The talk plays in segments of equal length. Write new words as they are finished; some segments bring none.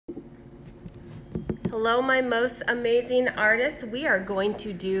Hello, my most amazing artists. We are going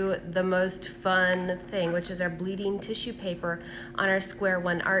to do the most fun thing, which is our bleeding tissue paper on our Square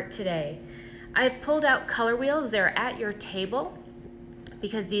One art today. I've pulled out color wheels. They're at your table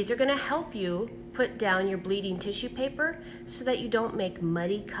because these are going to help you put down your bleeding tissue paper so that you don't make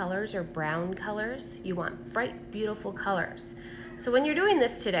muddy colors or brown colors. You want bright, beautiful colors. So when you're doing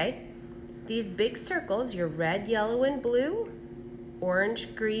this today, these big circles, your red, yellow, and blue,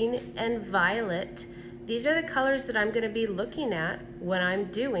 orange, green, and violet, these are the colors that I'm going to be looking at when I'm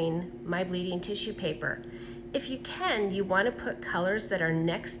doing my bleeding tissue paper. If you can, you want to put colors that are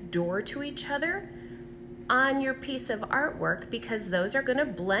next door to each other on your piece of artwork because those are going to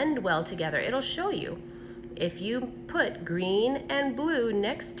blend well together. It'll show you. If you put green and blue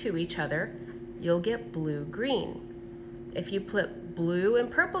next to each other, you'll get blue-green. If you put blue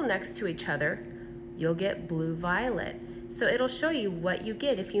and purple next to each other, you'll get blue-violet. So it'll show you what you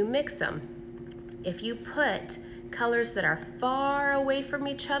get if you mix them. If you put colors that are far away from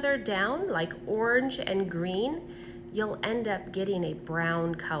each other down, like orange and green, you'll end up getting a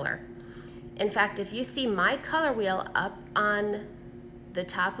brown color. In fact, if you see my color wheel up on the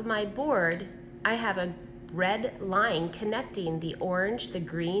top of my board, I have a red line connecting the orange, the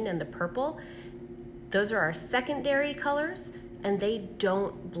green, and the purple. Those are our secondary colors, and they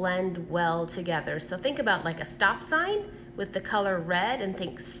don't blend well together. So think about like a stop sign with the color red and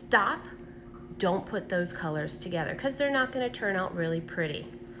think stop. Don't put those colors together because they're not going to turn out really pretty.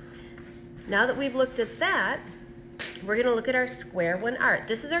 Now that we've looked at that, we're going to look at our Square One art.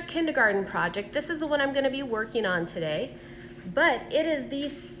 This is our kindergarten project. This is the one I'm going to be working on today, but it is the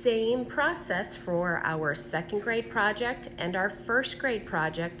same process for our second grade project and our first grade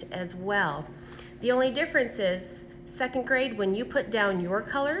project as well. The only difference is second grade, when you put down your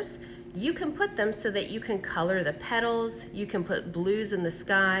colors, you can put them so that you can color the petals, you can put blues in the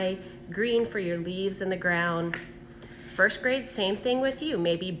sky, green for your leaves in the ground. First grade, same thing with you.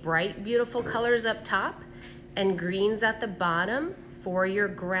 Maybe bright, beautiful colors up top and greens at the bottom for your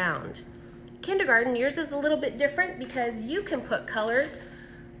ground. Kindergarten, yours is a little bit different because you can put colors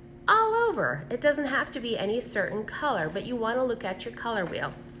all over. It doesn't have to be any certain color, but you want to look at your color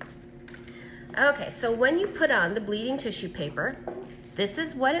wheel. Okay, so when you put on the bleeding tissue paper, this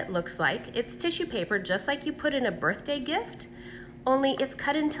is what it looks like. It's tissue paper just like you put in a birthday gift, only it's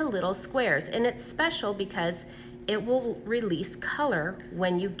cut into little squares, and it's special because it will release color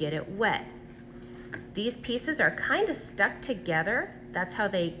when you get it wet. These pieces are kind of stuck together. That's how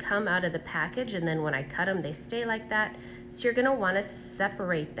they come out of the package, and then when I cut them, they stay like that. So you're gonna wanna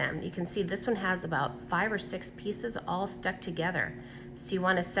separate them. You can see this one has about 5 or 6 pieces all stuck together. So you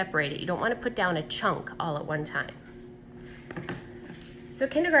wanna separate it. You don't wanna put down a chunk all at one time. So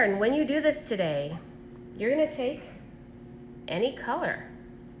kindergarten, when you do this today, you're gonna take any color,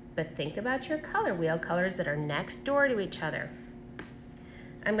 but think about your color wheel, colors that are next door to each other.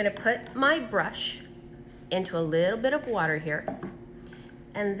 I'm gonna put my brush into a little bit of water here,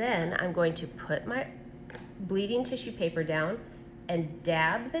 and then I'm going to put my bleeding tissue paper down and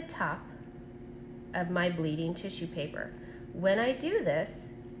dab the top of my bleeding tissue paper. When I do this,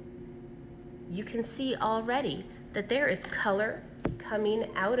 you can see already that there is color coming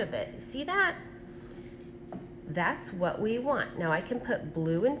out of it. See that? That's what we want. Now I can put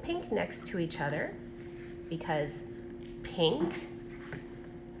blue and pink next to each other because pink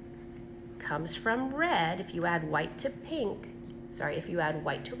comes from red. If you add white to pink, if you add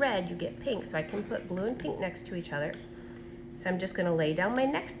white to red, you get pink. So I can put blue and pink next to each other. So I'm just gonna lay down my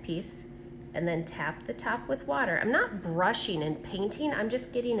next piece and then tap the top with water. I'm not brushing and painting, I'm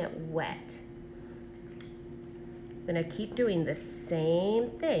just getting it wet. I'm gonna keep doing the same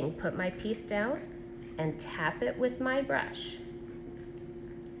thing. Put my piece down and tap it with my brush.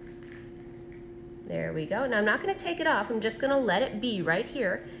 There we go. Now I'm not gonna take it off, I'm just gonna let it be right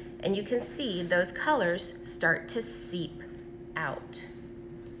here, and you can see those colors start to seep out.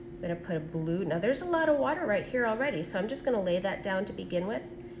 I'm gonna put a blue, now there's a lot of water right here already, so I'm just gonna lay that down to begin with,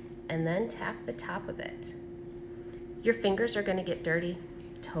 and then tap the top of it. Your fingers are gonna get dirty,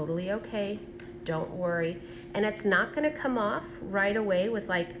 totally okay. Don't worry. And it's not gonna come off right away with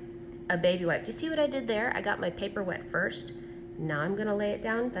like a baby wipe. Do you see what I did there? I got my paper wet first. Now I'm gonna lay it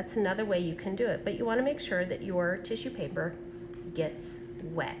down. That's another way you can do it. But you wanna make sure that your tissue paper gets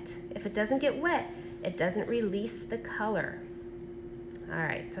wet. If it doesn't get wet, it doesn't release the color. All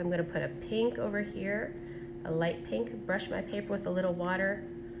right, so I'm gonna put a pink over here, a light pink, brush my paper with a little water,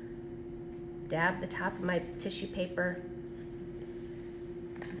 dab the top of my tissue paper,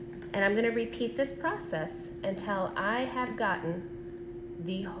 and I'm gonna repeat this process until I have gotten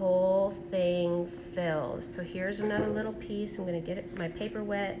the whole thing filled. So here's another little piece. I'm gonna get my paper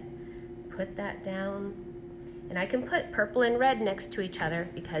wet, put that down. And I can put purple and red next to each other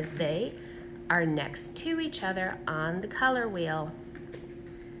because they are next to each other on the color wheel.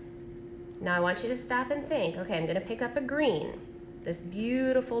 Now I want you to stop and think, okay, I'm gonna pick up a green, this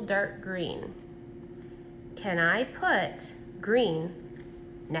beautiful dark green. Can I put green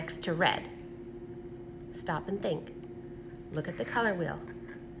next to red? Stop and think. Look at the color wheel.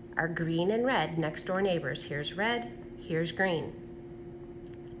 Are green and red next door neighbors? Here's red, here's green.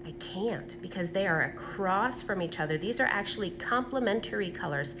 I can't because they are across from each other. These are actually complementary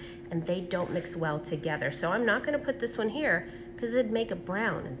colors and they don't mix well together. So I'm not gonna put this one here because it'd make a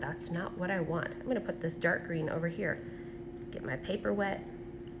brown and that's not what I want. I'm gonna put this dark green over here. Get my paper wet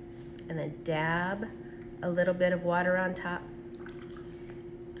and then dab a little bit of water on top.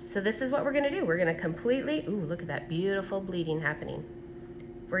 So this is what we're gonna do. We're gonna completely, ooh, look at that beautiful bleeding happening.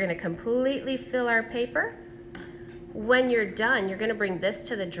 We're gonna completely fill our paper. When you're done, you're gonna bring this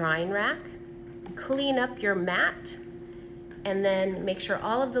to the drying rack, clean up your mat, and then make sure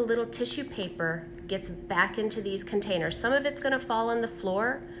all of the little tissue paper gets back into these containers. Some of it's gonna fall on the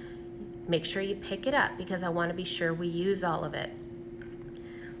floor. Make sure you pick it up because I wanna be sure we use all of it.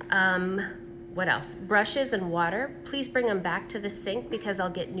 What else? Brushes and water. Please bring them back to the sink because I'll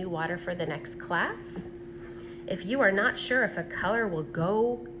get new water for the next class. If you are not sure if a color will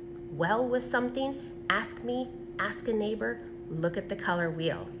go well with something, ask me, ask a neighbor, look at the color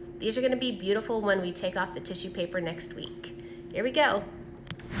wheel. These are gonna be beautiful when we take off the tissue paper next week. Here we go.